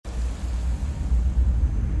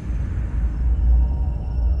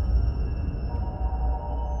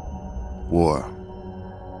War.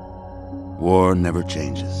 War never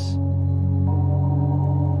changes.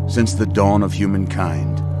 Since the dawn of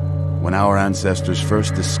humankind, when our ancestors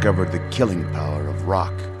first discovered the killing power of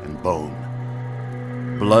rock and bone,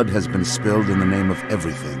 blood has been spilled in the name of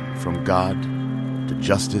everything from God to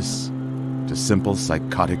justice to simple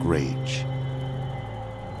psychotic rage.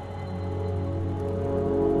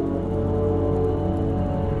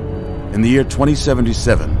 In the year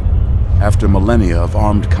 2077, after millennia of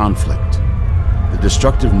armed conflict, the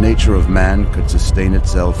destructive nature of man could sustain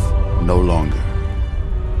itself no longer.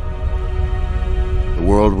 The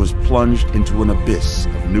world was plunged into an abyss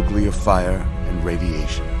of nuclear fire and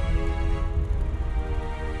radiation.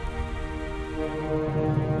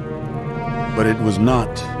 But it was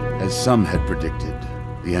not, as some had predicted,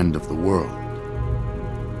 the end of the world.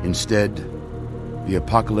 Instead, the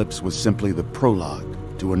apocalypse was simply the prologue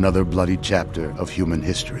to another bloody chapter of human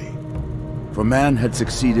history. For man had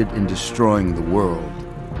succeeded in destroying the world,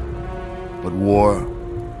 but war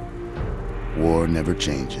never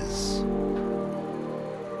changes.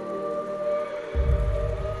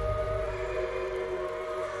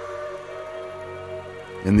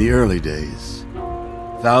 In the early days,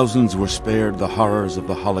 thousands were spared the horrors of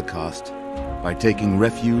the Holocaust by taking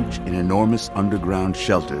refuge in enormous underground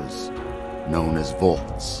shelters known as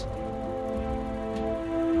vaults.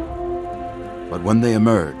 But when they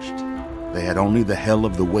emerged, they had only the hell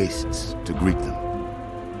of the wastes to greet them.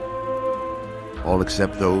 All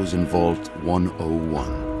except those in Vault 101.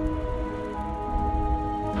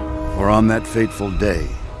 For on that fateful day,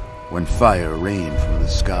 when fire rained from the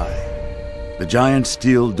sky, the giant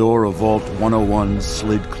steel door of Vault 101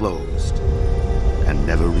 slid closed and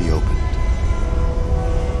never reopened.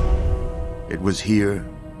 It was here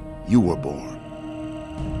you were born.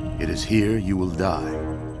 It is here you will die.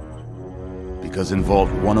 Because in Vault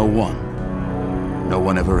 101, no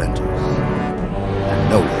one ever enters, and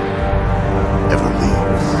no one ever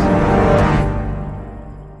leaves.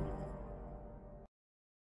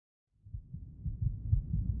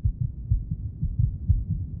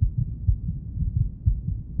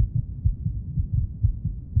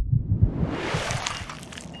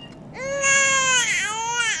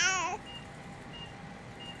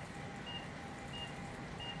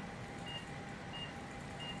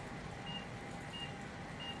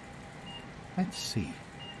 Let's see.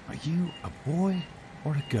 Are you a boy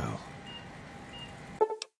or a girl?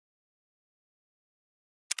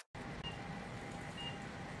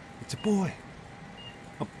 It's a boy.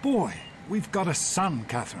 A boy. We've got a son,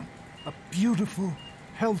 Catherine. A beautiful,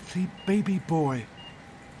 healthy baby boy.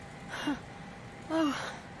 Oh,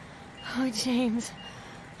 James.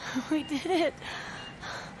 We did it.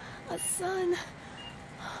 A son.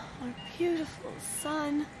 Our beautiful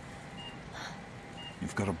son.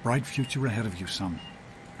 You've got a bright future ahead of you, son.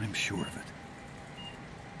 I'm sure of it.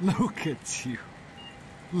 Look at you.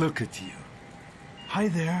 Look at you. Hi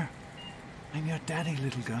there. I'm your daddy,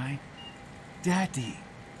 little guy. Daddy.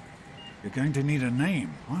 You're going to need a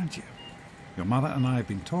name, aren't you? Your mother and I have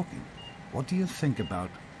been talking. What do you think about...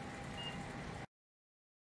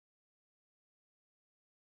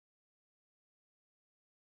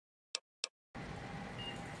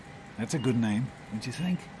 That's a good name, don't you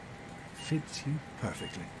think? Fits you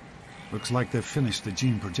perfectly. Looks like they've finished the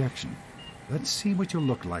gene projection. Let's see what you'll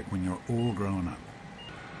look like when you're all grown up.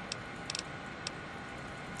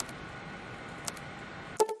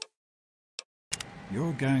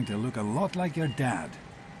 You're going to look a lot like your dad.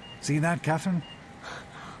 See that, Catherine?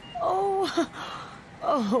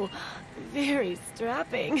 Oh, very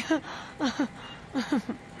strapping.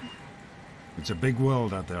 It's a big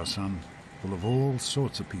world out there, son, full of all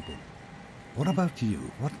sorts of people. What about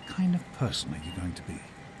you? What kind of person are you going to be?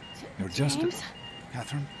 You're just James?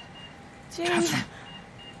 Catherine? James? Catherine!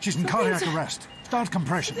 She's in cardiac arrest. Start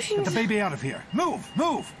compression. Get the baby out of here. Move!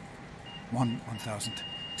 Move! 1,000.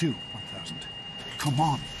 2, 1,000. Come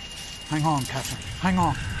on. Hang on, Catherine. Hang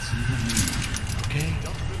on. It's you and me. Okay?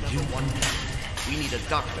 Just remember one thing. We need a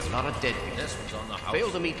doctor, not a deadbeat. This one's on the house. Fail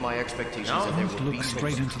to meet my expectations and there will Look be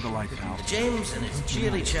straight into the light, pal. James and his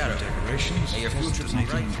chili cheddar. Decorations, May your future be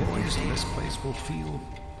bright for boys, you. and this place will feel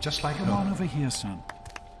just like Come on over here, son.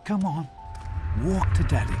 Come on. Walk to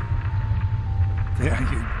Daddy. There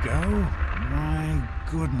you go. My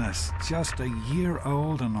goodness, just a year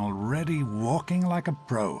old and already walking like a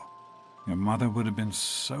pro. Your mother would have been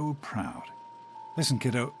so proud. Listen,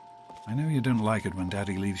 kiddo, I know you don't like it when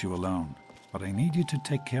Daddy leaves you alone, but I need you to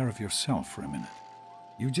take care of yourself for a minute.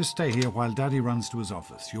 You just stay here while Daddy runs to his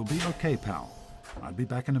office. You'll be okay, pal. I'll be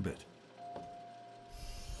back in a bit.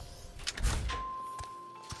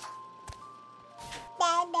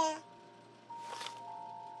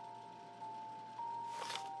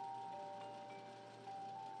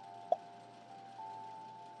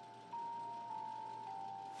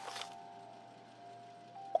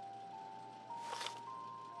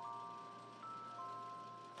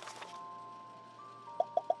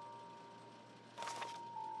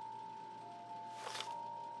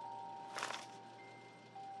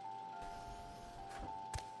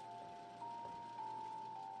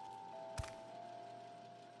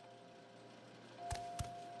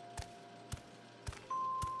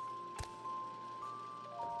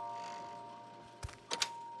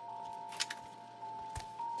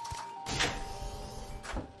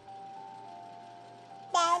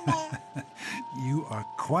 You are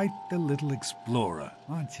quite the little explorer,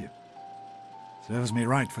 aren't you? Serves me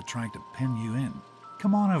right for trying to pin you in.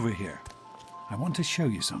 Come on over here. I want to show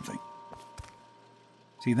you something.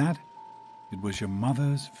 See that? It was your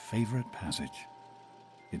mother's favorite passage.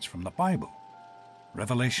 It's from the Bible.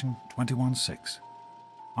 Revelation 21:6.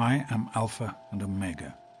 I am Alpha and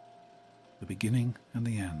Omega, the beginning and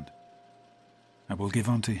the end. I will give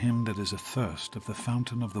unto him that is athirst of the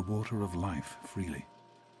fountain of the water of life freely.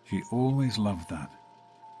 She always loved that.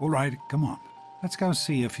 All right, come on. Let's go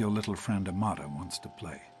see if your little friend Amata wants to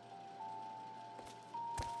play.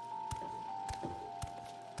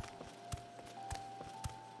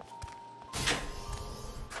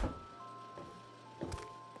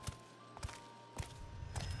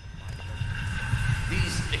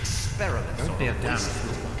 These experiments Don't be a are damn wasted.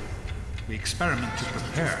 fool. We experiment to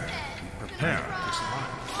prepare. We prepare to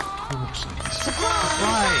survive. Of course it is.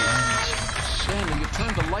 Surprise! Sandy, you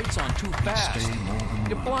turned the lights on too fast. Stay more than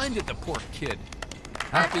You once. blinded the poor kid.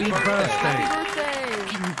 Happy birthday!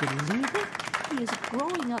 Can you believe it? He is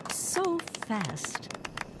growing up so fast.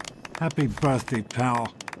 Happy birthday,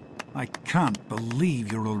 pal. I can't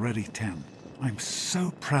believe you're already 10. I'm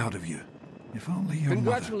so proud of you. If only your mother...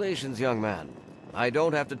 Congratulations, young man. I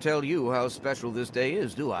don't have to tell you how special this day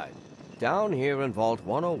is, do I? Down here in Vault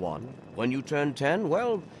 101, when you turn 10,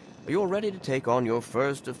 well, you're ready to take on your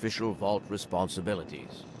first official Vault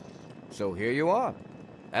responsibilities. So here you are.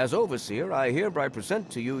 As Overseer, I hereby present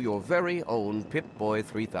to you your very own Pip-Boy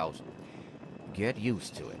 3000. Get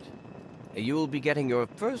used to it. You'll be getting your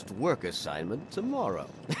first work assignment tomorrow.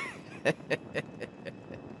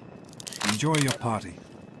 Enjoy your party.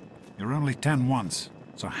 You're only 10 once,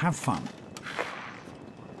 so have fun.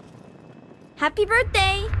 Happy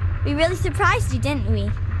birthday! We really surprised you, didn't we?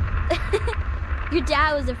 Your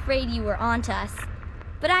dad was afraid you were onto us.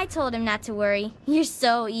 But I told him not to worry. You're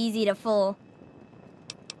so easy to fool.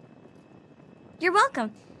 You're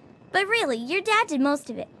welcome. But really, your dad did most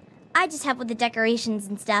of it. I just helped with the decorations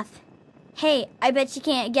and stuff. Hey, I bet you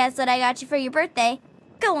can't guess what I got you for your birthday.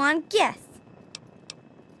 Go on, guess.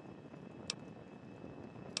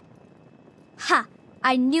 Ha!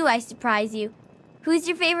 I knew I'd surprise you. Who's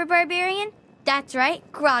your favorite barbarian? That's right,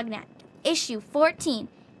 Grognak, issue 14,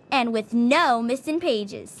 and with no missing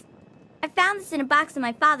pages. I found this in a box of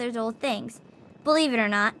my father's old things. Believe it or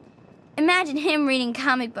not, imagine him reading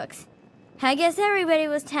comic books. I guess everybody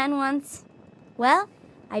was 10 once. Well,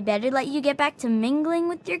 I better let you get back to mingling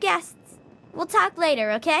with your guests. We'll talk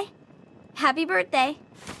later, okay? Happy birthday.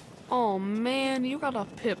 Oh man, you got a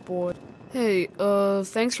Pip-Boy. Hey,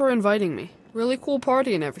 thanks for inviting me. Really cool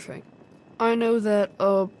party and everything. I know that,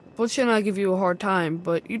 Butch and I give you a hard time,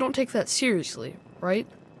 but you don't take that seriously, right?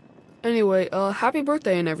 Anyway, happy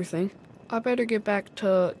birthday and everything. I better get back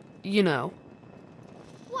to, you know.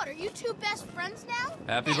 What, are you two best friends now?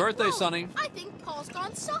 Happy Hey, birthday, whoa, Sonny. I think Paul's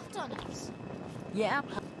gone soft on us. Yeah.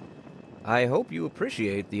 I hope you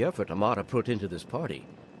appreciate the effort Amata put into this party.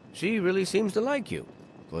 She really seems to like you,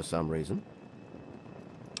 for some reason.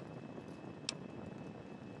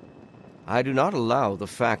 I do not allow the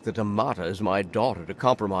fact that Amata is my daughter to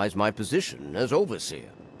compromise my position as Overseer.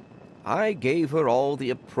 I gave her all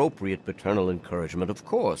the appropriate paternal encouragement, of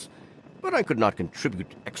course, but I could not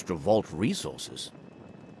contribute extra Vault resources.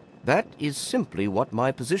 That is simply what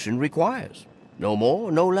my position requires. No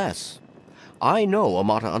more, no less. I know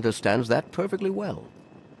Amata understands that perfectly well.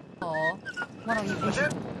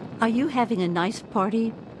 Are you having a nice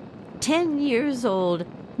party? 10 years old.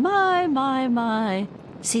 My.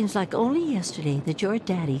 Seems like only yesterday that your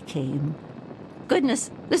daddy came.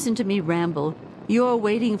 Goodness, listen to me ramble. You're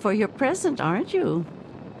waiting for your present, aren't you?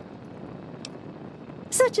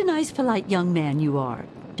 Such a nice, polite young man you are.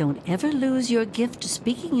 Don't ever lose your gift to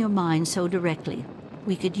speaking your mind so directly.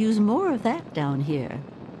 We could use more of that down here.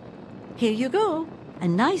 Here you go. A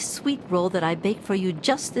nice sweet roll that I baked for you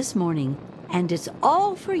just this morning. And it's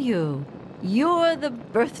all for you. You're the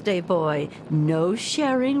birthday boy. No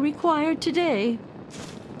sharing required today.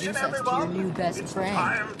 Your new best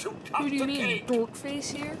friend. Who do you mean,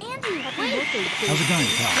 Dorkface here? Andrew, Happy wait. birthday, How's it going,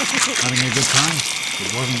 pal? Having a good time?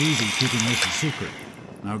 It wasn't easy keeping this a secret.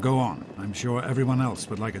 Now go on. I'm sure everyone else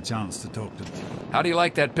would like a chance to talk to them. How do you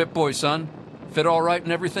like that Pip-Boy, son? Fit all right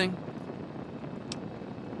and everything?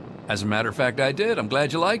 As a matter of fact, I did. I'm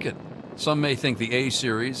glad you like it. Some may think the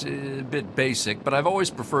A-series is a bit basic, but I've always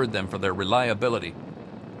preferred them for their reliability.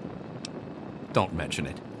 Don't mention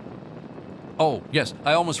it. Oh, yes,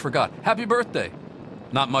 I almost forgot. Happy birthday!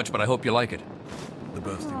 Not much, but I hope you like it. The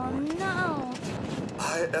birthday Oh, boy. no.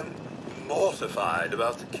 I am mortified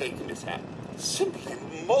about the cake mishap. Simply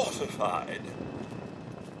mortified.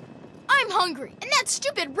 I'm hungry, and that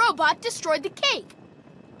stupid robot destroyed the cake.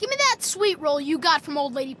 Give me that sweet roll you got from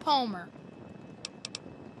Old Lady Palmer.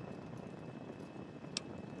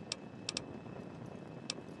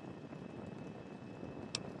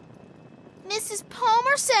 Mrs.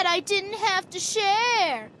 Palmer said I didn't have to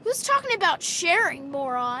share. Who's talking about sharing,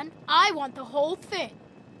 moron? I want the whole thing.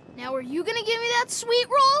 Now, are you gonna give me that sweet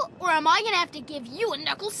roll, or am I gonna have to give you a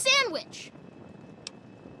knuckle sandwich?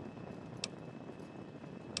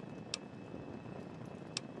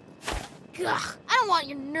 Ugh, I don't want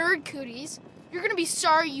your nerd cooties. You're gonna be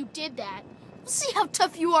sorry you did that. We'll see how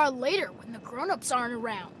tough you are later when the grown-ups aren't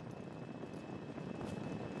around.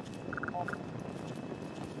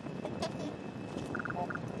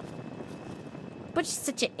 Butch is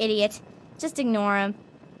such an idiot. Just ignore him.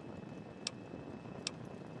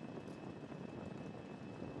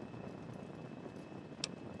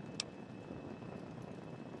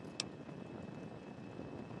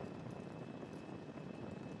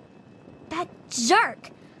 That jerk!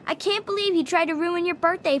 I can't believe he tried to ruin your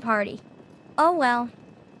birthday party. Oh well.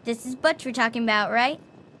 This is Butch we're talking about, right?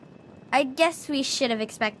 I guess we should have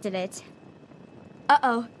expected it.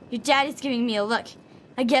 Uh-oh, your dad is giving me a look.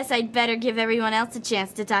 I guess I'd better give everyone else a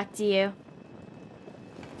chance to talk to you.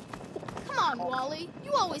 Come on, Wally.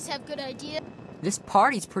 You always have good ideas. This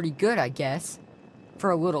party's pretty good, I guess. For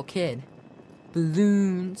a little kid.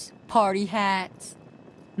 Balloons, party hats.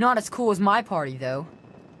 Not as cool as my party, though.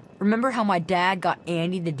 Remember how my dad got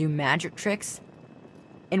Andy to do magic tricks?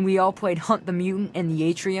 And we all played Hunt the Mutant in the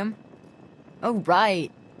atrium? Oh,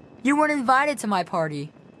 right. You weren't invited to my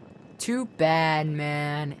party. Too bad,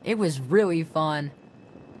 man. It was really fun.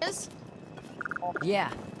 Yes?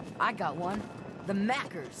 Yeah, I got one. The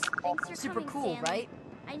Mackers. Thanks for Super coming, cool, Sam. right?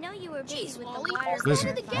 I know you were busy Jeez, with Wally. the water.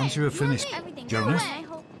 Listen, once you have finished, Jonas?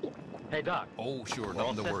 Hey, Doc. Oh, sure, We're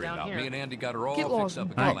all nothing to set worry down about. here. Me and Andy got her all Get fixed lost up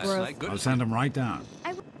in again breath. last night. Good I'll to send see him right down.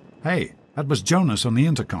 I- Hey, that was Jonas on the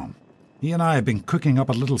intercom. He and I have been cooking up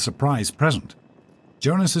a little surprise present.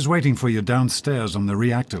 Jonas is waiting for you downstairs on the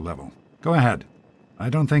reactor level. Go ahead. I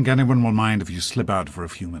don't think anyone will mind if you slip out for a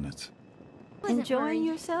few minutes. Wasn't Enjoying worried.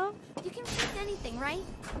 yourself? You can fix anything, right?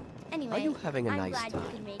 Anyway, Are you having a I'm nice glad time? you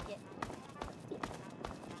could make it.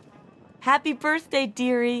 Happy birthday,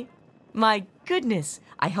 dearie. My goodness,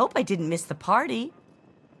 I hope I didn't miss the party.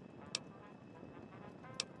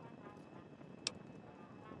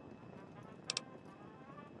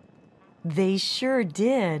 They sure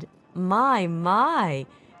did. My.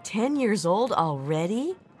 10 years old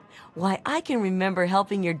already? Why, I can remember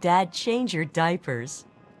helping your dad change your diapers.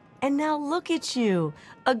 And now look at you,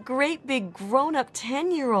 a great big grown-up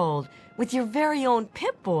 10-year-old with your very own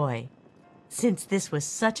Pip-Boy. Since this was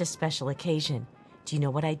such a special occasion, do you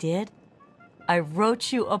know what I did? I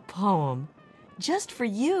wrote you a poem, just for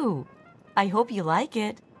you. I hope you like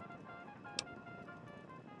it.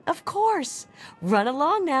 Of course. Run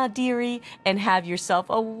along now, dearie, and have yourself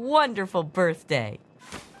a wonderful birthday.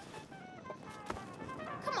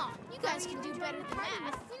 Come on, you guys can do better than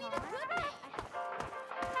that. We need a good name.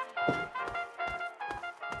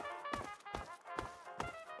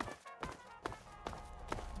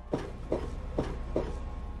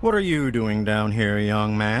 What are you doing down here,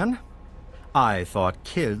 young man? I thought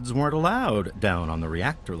kids weren't allowed down on the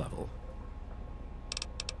reactor level.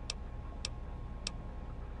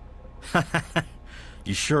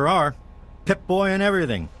 You sure are. Pip-Boy and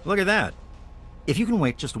everything. Look at that. If you can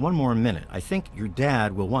wait just one more minute, I think your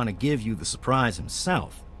dad will want to give you the surprise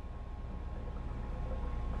himself.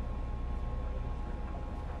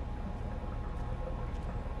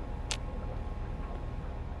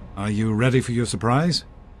 Are you ready for your surprise?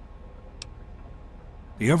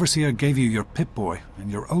 The Overseer gave you your Pip-Boy,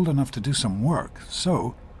 and you're old enough to do some work,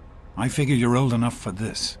 so I figure you're old enough for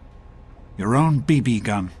this. Your own BB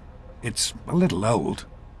gun. It's a little old,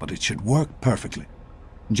 but it should work perfectly.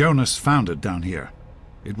 Jonas found it down here.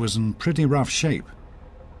 It was in pretty rough shape.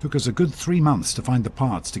 Took us a good 3 months to find the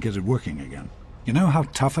parts to get it working again. You know how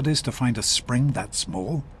tough it is to find a spring that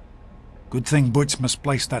small? Good thing Butch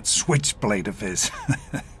misplaced that switchblade of his.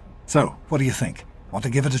 So, what do you think? Want to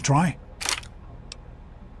give it a try?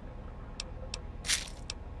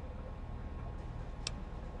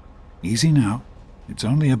 Easy now. It's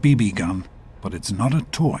only a BB gun, but it's not a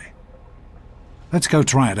toy. Let's go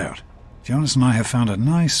try it out. Jonas and I have found a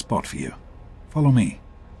nice spot for you. Follow me.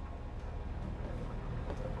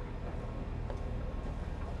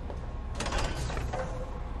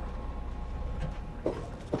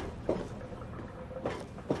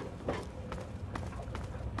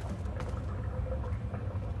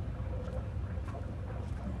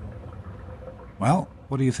 Well,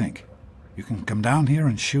 what do you think? You can come down here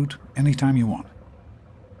and shoot anytime you want.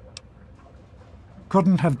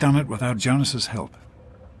 Couldn't have done it without Jonas's help.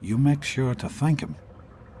 You make sure to thank him.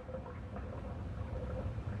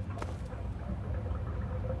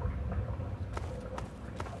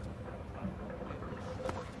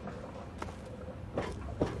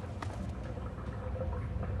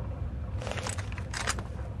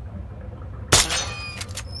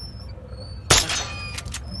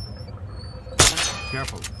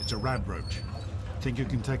 Careful, it's a rad roach. Think you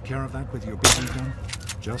can take care of that with your BB gun?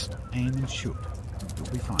 Just aim and shoot.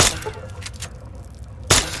 You'll be fine.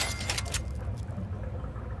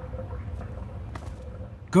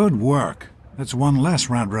 Good work. That's one less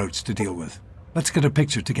rad roach to deal with. Let's get a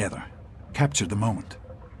picture together. Capture the moment.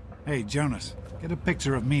 Hey, Jonas, get a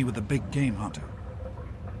picture of me with the big game hunter.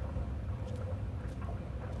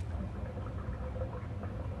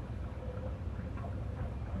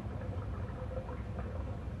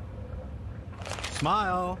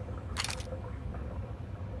 Smile.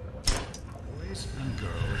 Boys and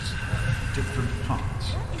girls have different parts.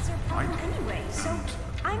 What is their problem right? anyway? So,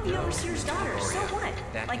 I'm the overseer's daughter, so what?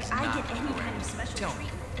 Like, I get any kind of special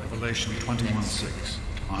treatment. Revelation 21:6.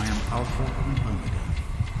 I am Alpha and Omega,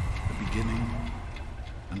 the beginning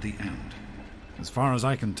and the end. As far as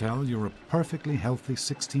I can tell, you're a perfectly healthy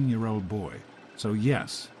 16-year-old boy. So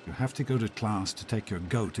yes, you have to go to class to take your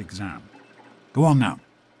GOAT exam. Go on now.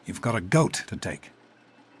 You've got a GOAT to take.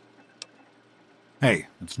 Hey,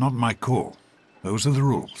 it's not my call. Those are the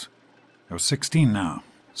rules. You're 16 now,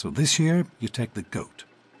 so this year you take the GOAT.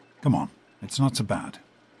 Come on, it's not so bad.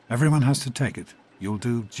 Everyone has to take it. You'll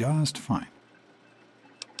do just fine.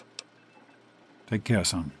 Take care,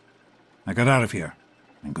 son. Now get out of here,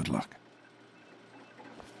 and good luck.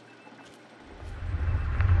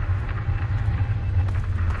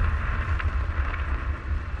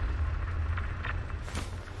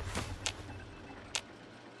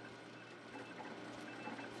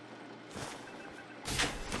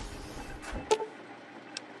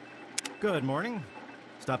 Good morning.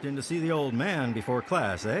 Stopped in to see the old man before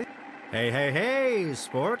class, eh? Hey, hey, hey,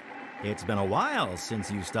 sport. It's been a while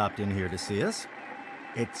since you stopped in here to see us.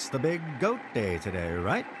 It's the big goat day today,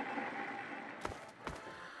 right?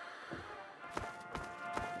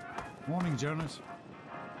 Morning, Jonas.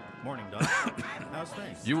 Morning, Doc. How's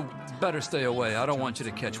things? You better stay away. I don't want you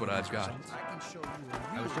to catch what I've got.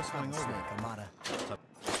 I was just going over.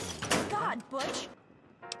 God, Butch!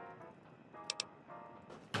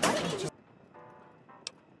 Why don't you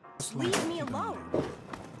just leave me alone?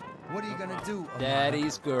 What are you gonna do, Amada?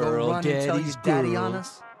 Daddy's girl, Go run and tell your daddy on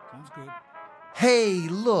us? Sounds good. Hey,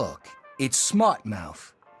 look, it's Smart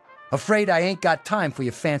Mouth. Afraid I ain't got time for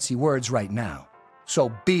your fancy words right now.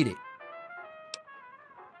 So beat it.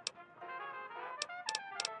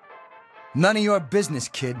 None of your business,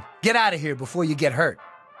 kid. Get out of here before you get hurt.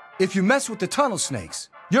 If you mess with the tunnel snakes,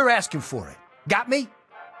 you're asking for it. Got me?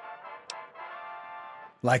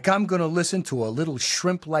 Like I'm gonna listen to a little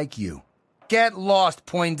shrimp like you. Get lost,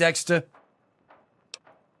 Poindexter.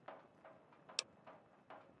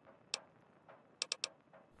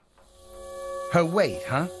 Her weight,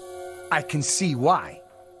 huh? I can see why.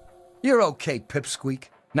 You're okay, Pipsqueak.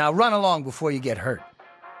 Now run along before you get hurt.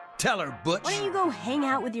 Tell her, Butch. Why don't you go hang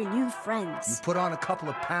out with your new You friends? put on a couple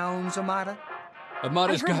of pounds, Amada?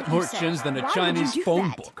 Amada's I heard got what you more said. chins than a Why would Chinese you do phone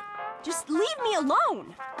that? book. Just leave me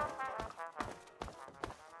alone!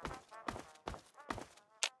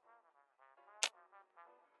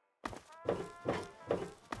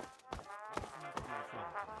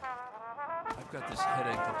 I've got this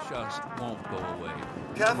headache that just won't go away.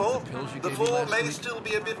 Careful, The pills you the gave me floor last may week, still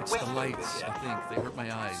be a bit it's wet. the lights, I think. They hurt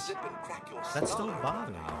my eyes. Sip and crack your That's still skull.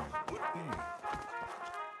 bothering you.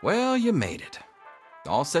 Well, you made it.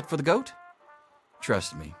 All set for the goat?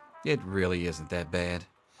 Trust me, it really isn't that bad.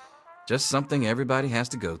 Just something everybody has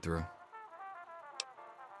to go through.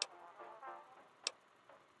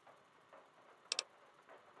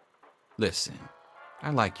 Listen,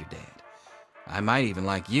 I like your dad. I might even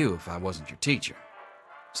like you if I wasn't your teacher.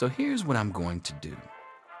 So here's what I'm going to do.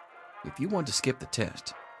 If you want to skip the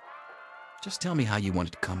test, just tell me how you want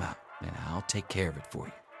it to come out, and I'll take care of it for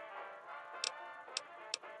you.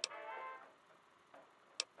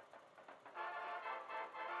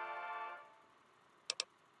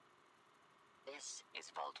 This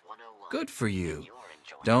is Vault 101. Good for you.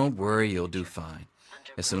 Don't worry, you'll do fine.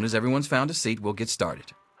 As soon as everyone's found a seat, we'll get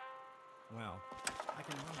started. Well, I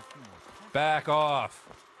can run a few more. Back off.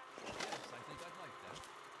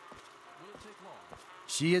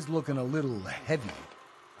 She is looking a little heavy.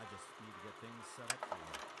 I just need to get things set up for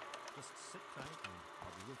you. Just sit tight and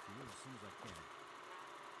I'll be with you as soon as I can.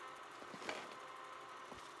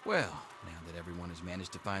 Well, now that everyone has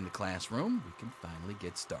managed to find the classroom, we can finally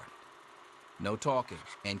get started. No talking,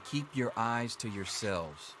 and keep your eyes to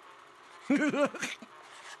yourselves.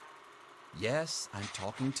 Yes, I'm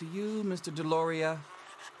talking to you, Mr. Deloria.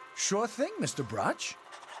 Sure thing, Mr. Brotch.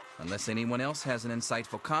 Unless anyone else has an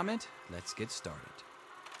insightful comment, let's get started.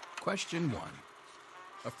 Question 1.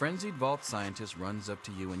 A frenzied vault scientist runs up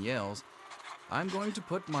to you and yells, "I'm going to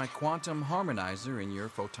put my quantum harmonizer in your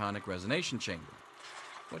photonic resonation chamber."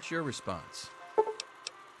 What's your response?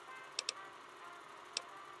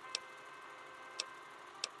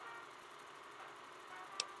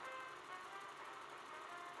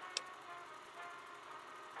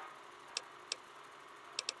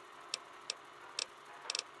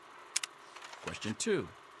 Question 2.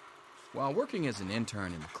 While working as an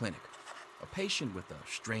intern in the clinic, a patient with a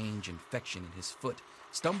strange infection in his foot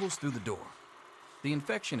stumbles through the door. The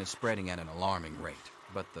infection is spreading at an alarming rate,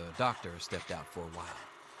 but the doctor has stepped out for a while.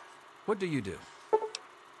 What do you do?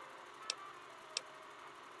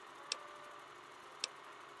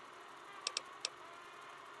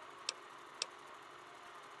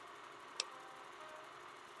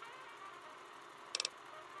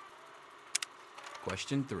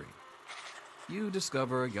 Question 3. You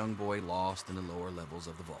discover a young boy lost in the lower levels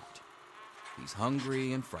of the vault. He's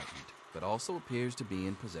hungry and frightened, but also appears to be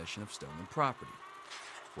in possession of stolen property.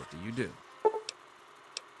 What do you do?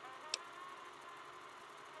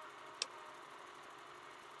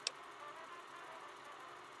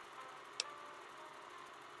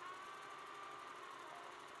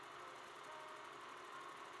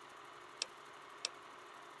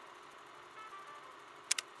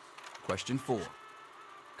 Question 4.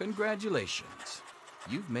 Congratulations.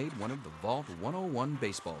 You've made one of the Vault 101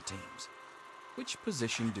 baseball teams. Which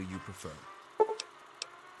position do you prefer?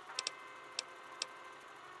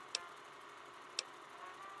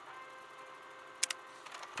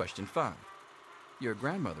 Question 5. Your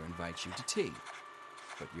grandmother invites you to tea,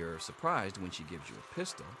 but you're surprised when she gives you a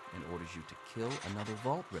pistol and orders you to kill another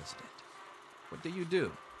Vault resident. What do you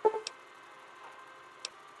do?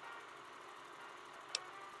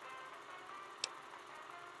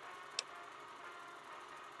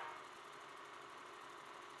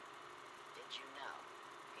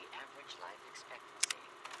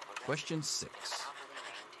 Question 6.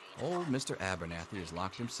 Old Mr. Abernathy has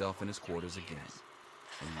locked himself in his quarters again,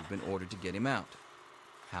 and you've been ordered to get him out.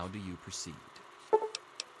 How do you proceed?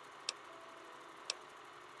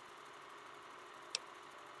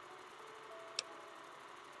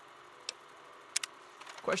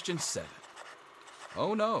 Question 7.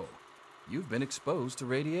 Oh no, you've been exposed to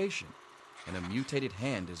radiation, and a mutated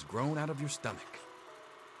hand has grown out of your stomach.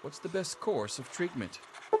 What's the best course of treatment?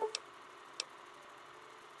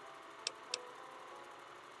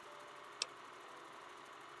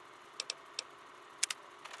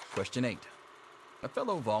 Question 8. A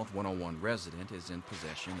fellow Vault 101 resident is in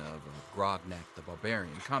possession of a Grognak the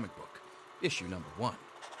Barbarian comic book, issue number 1.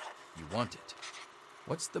 You want it.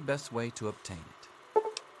 What's the best way to obtain it?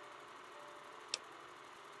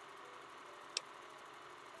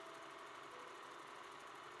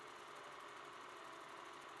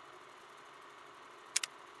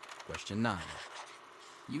 Question 9.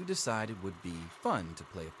 You decide it would be fun to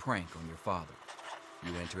play a prank on your father.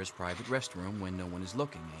 You enter his private restroom when no one is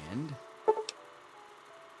looking, and...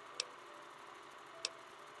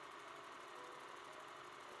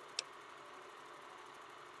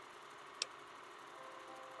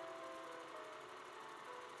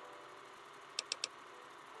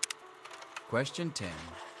 Question 10.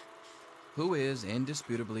 Who is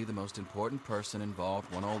indisputably the most important person in Vault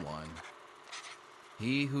 101?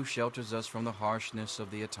 He who shelters us from the harshness of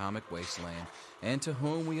the atomic wasteland, and to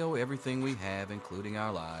whom we owe everything we have, including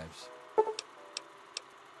our lives.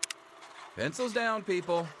 Pencils down,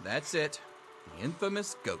 people. That's it. The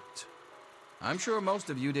infamous goat. I'm sure most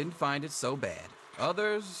of you didn't find it so bad.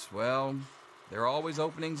 Others, well, there are always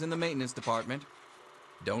openings in the maintenance department.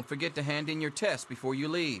 Don't forget to hand in your test before you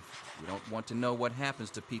leave. We don't want to know what happens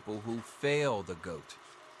to people who fail the goat.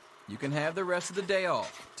 You can have the rest of the day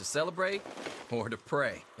off to celebrate or to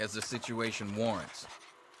pray as the situation warrants.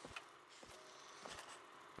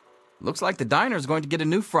 Looks like the diner's going to get a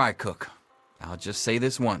new fry cook. I'll just say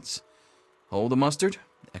this once. Hold the mustard,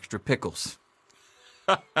 extra pickles.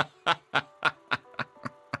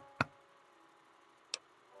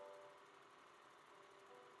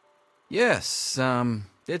 Yes,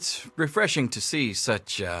 it's refreshing to see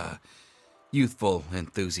such youthful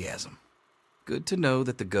enthusiasm. Good to know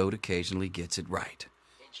that the goat occasionally gets it right.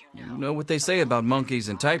 You know what they say about monkeys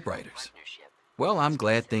and typewriters. Well, I'm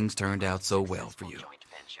glad things turned out so well for you.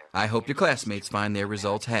 I hope your classmates find their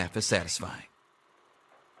results half as satisfying.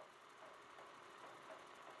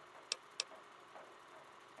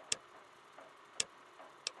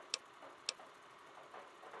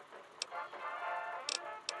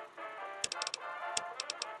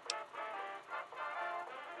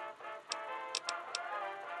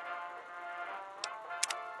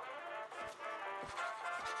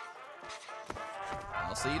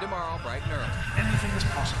 I'll see you tomorrow, bright and early. Anything is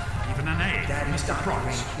possible, even an A. Daddy's Mr. not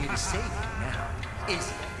Promise. here to save you now, is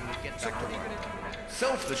he?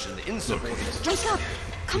 Selfish and insubordinate. Wake up!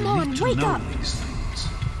 Come You on, need to wake know up! these things.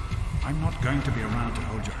 I'm not going to be around to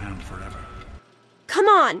hold your hand forever. Come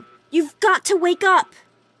on! You've got to wake up!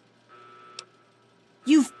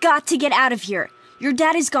 You've got to get out of here. Your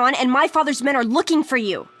dad is gone, and my father's men are looking for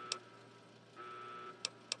you.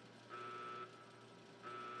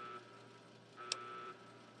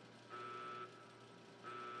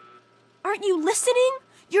 Aren't you listening?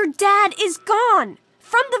 Your dad is gone!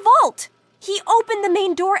 From the vault! He opened the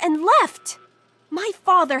main door and left! My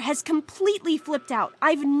father has completely flipped out.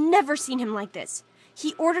 I've never seen him like this.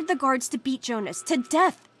 He ordered the guards to beat Jonas to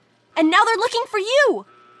death. And now they're looking for you!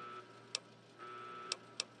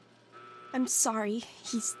 I'm sorry,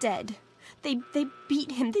 he's dead. They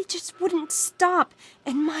beat him, they just wouldn't stop.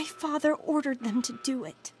 And my father ordered them to do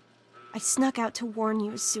it. I snuck out to warn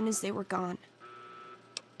you as soon as they were gone.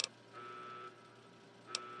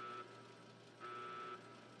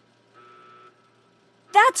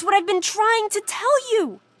 That's what I've been trying to tell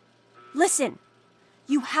you! Listen,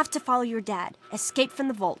 you have to follow your dad, escape from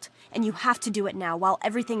the vault, and you have to do it now while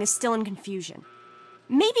everything is still in confusion.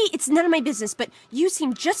 Maybe it's none of my business, but you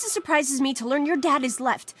seem just as surprised as me to learn your dad is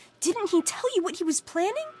left. Didn't he tell you what he was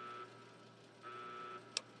planning?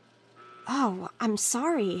 Oh, I'm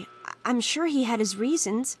sorry. I'm sure he had his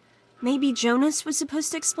reasons. Maybe Jonas was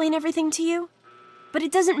supposed to explain everything to you? But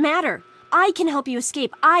it doesn't matter. I can help you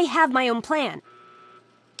escape. I have my own plan.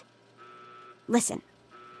 Listen,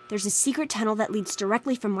 there's a secret tunnel that leads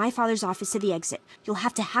directly from my father's office to the exit. You'll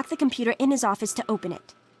have to hack the computer in his office to open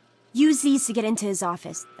it. Use these to get into his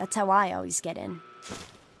office. That's how I always get in.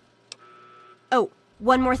 Oh,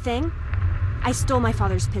 one more thing. I stole my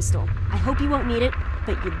father's pistol. I hope you won't need it,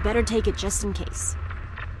 but you'd better take it just in case.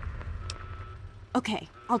 Okay,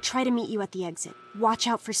 I'll try to meet you at the exit. Watch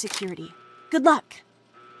out for security. Good luck!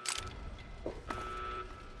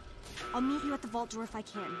 I'll meet you at the vault door if I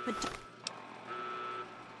can, but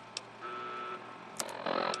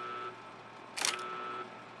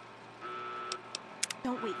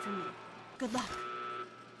don't wait for me. Good luck.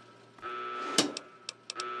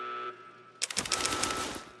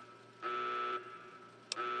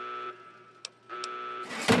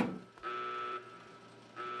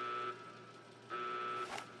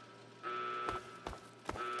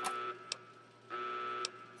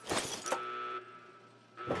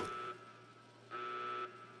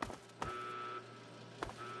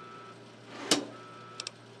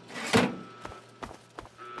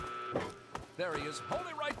 There he is. Hold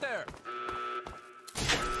it right there.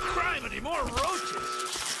 Criminy, more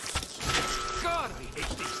roaches! God, I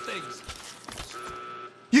hate these things.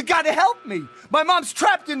 You gotta help me! My mom's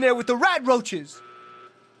trapped in there with the rat roaches!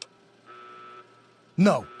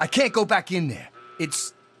 No, I can't go back in there.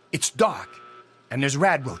 It's dark, and there's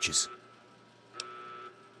rat roaches.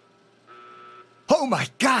 Oh my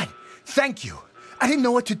God! Thank you! I didn't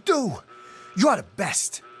know what to do! You're the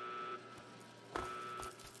best!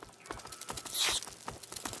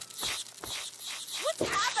 What's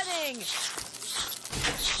happening?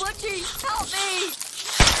 Butchie, help me!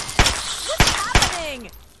 What's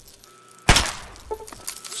happening?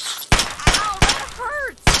 Ow, that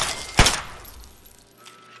hurts!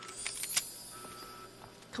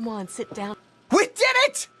 Come on, sit down. We did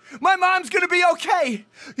it! My mom's gonna be okay!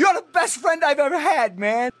 You're the best friend I've ever had,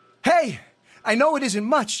 man! Hey, I know it isn't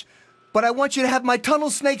much, but I want you to have my Tunnel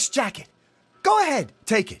Snake's jacket. Go ahead,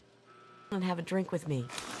 take it. And have a drink with me.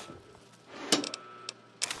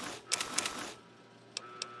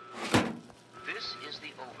 This is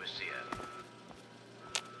the Overseer.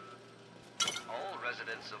 All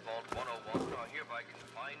residents of Vault 101 are hereby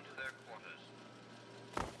confined to their quarters.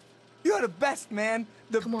 You're the best, man.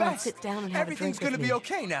 The Come on, best. sit down and have a Everything's drink with gonna me. be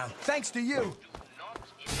okay now, thanks to you. Not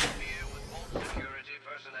interfere with Vault security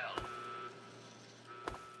personnel.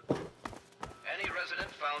 Any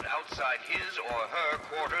resident found outside his or her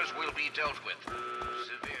quarters will be dealt with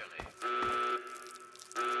severely.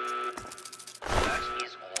 That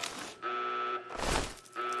is all.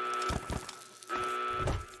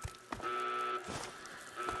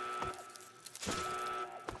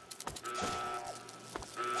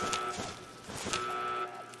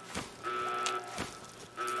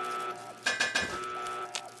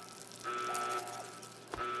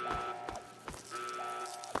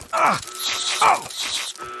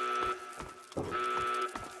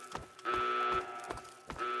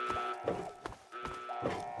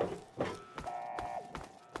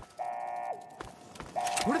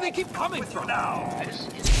 Where do they keep coming from now? This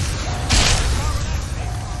is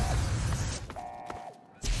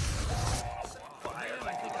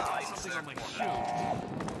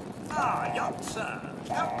Ah, young sir.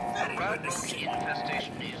 How very good to see you.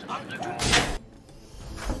 Infestation is under control.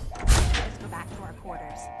 Let's go back to our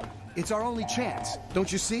quarters. It's our only chance.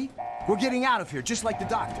 Don't you see? We're getting out of here, just like the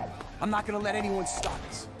doctor. I'm not gonna let anyone stop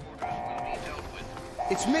us.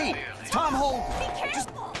 It's me, Tom Holden. Be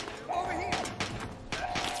careful! Over here.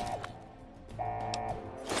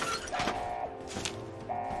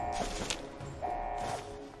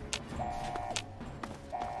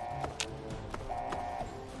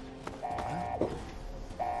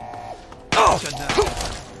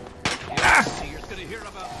 You're gonna hear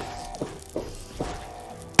about this.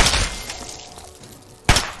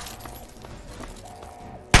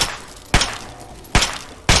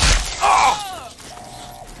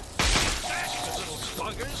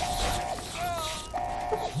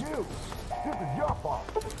 You! This is your fault.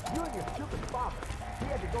 You and your stupid father. He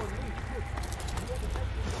had to go and leave too.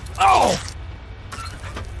 Oh!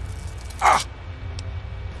 Ah!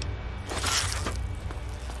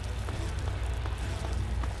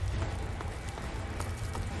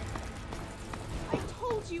 I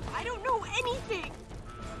told you, I don't know anything!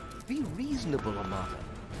 Be reasonable, Amata.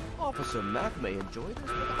 Officer Mack may enjoy this,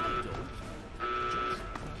 but I don't.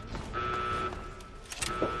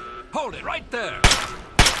 Hold it right there!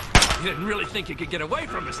 You didn't really think you could get away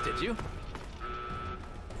from us, did you?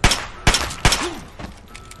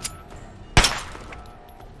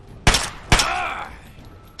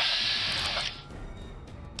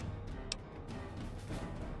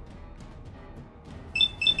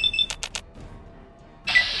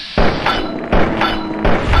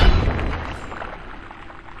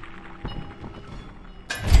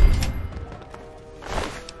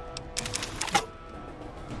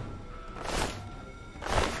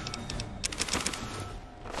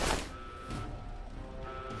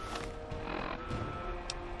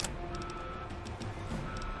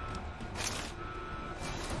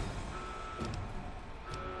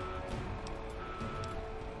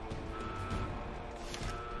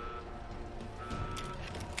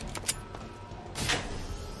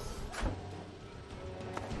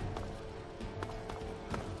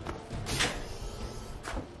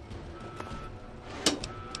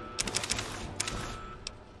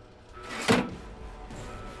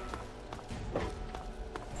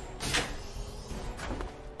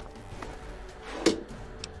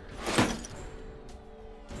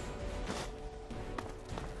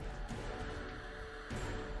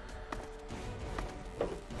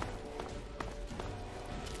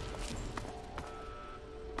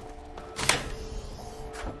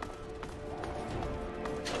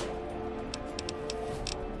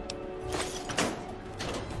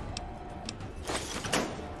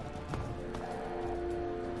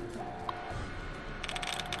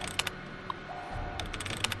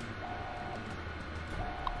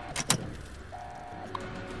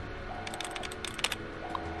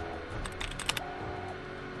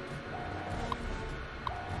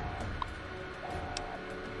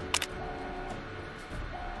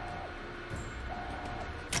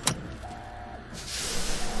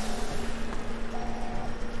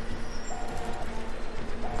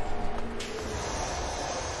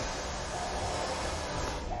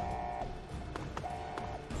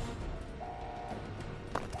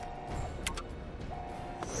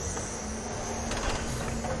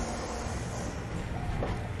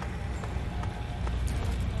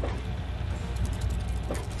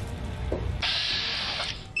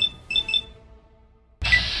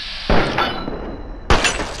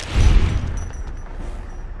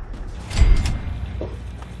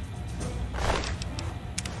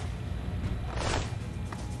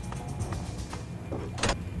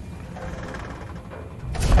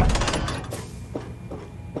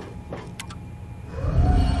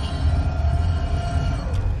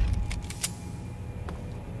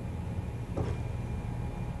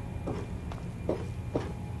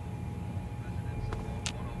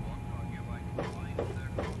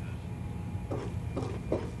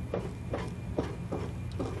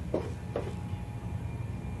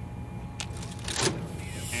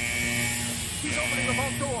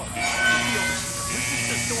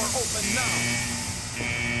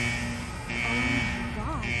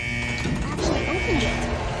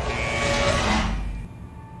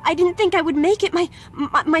 I didn't think I would make it. My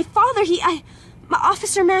father, my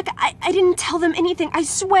Officer Mack, I didn't tell them anything, I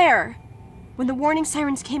swear. When the warning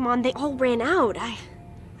sirens came on, they all ran out.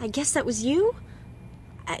 I guess that was you?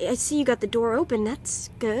 I see you got the door open, that's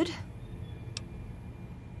good.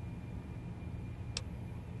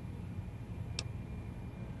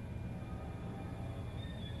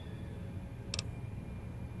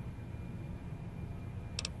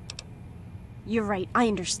 You're right, I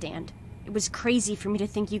understand. It was crazy for me to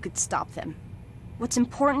think you could stop them. What's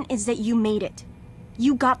important is that you made it.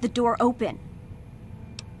 You got the door open.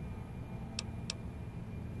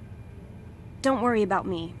 Don't worry about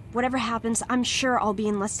me. Whatever happens, I'm sure I'll be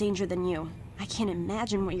in less danger than you. I can't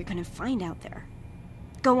imagine what you're gonna find out there.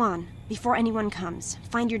 Go on, before anyone comes.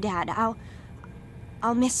 Find your dad.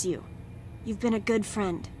 I'll miss you. You've been a good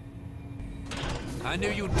friend. I knew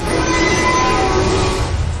you'd...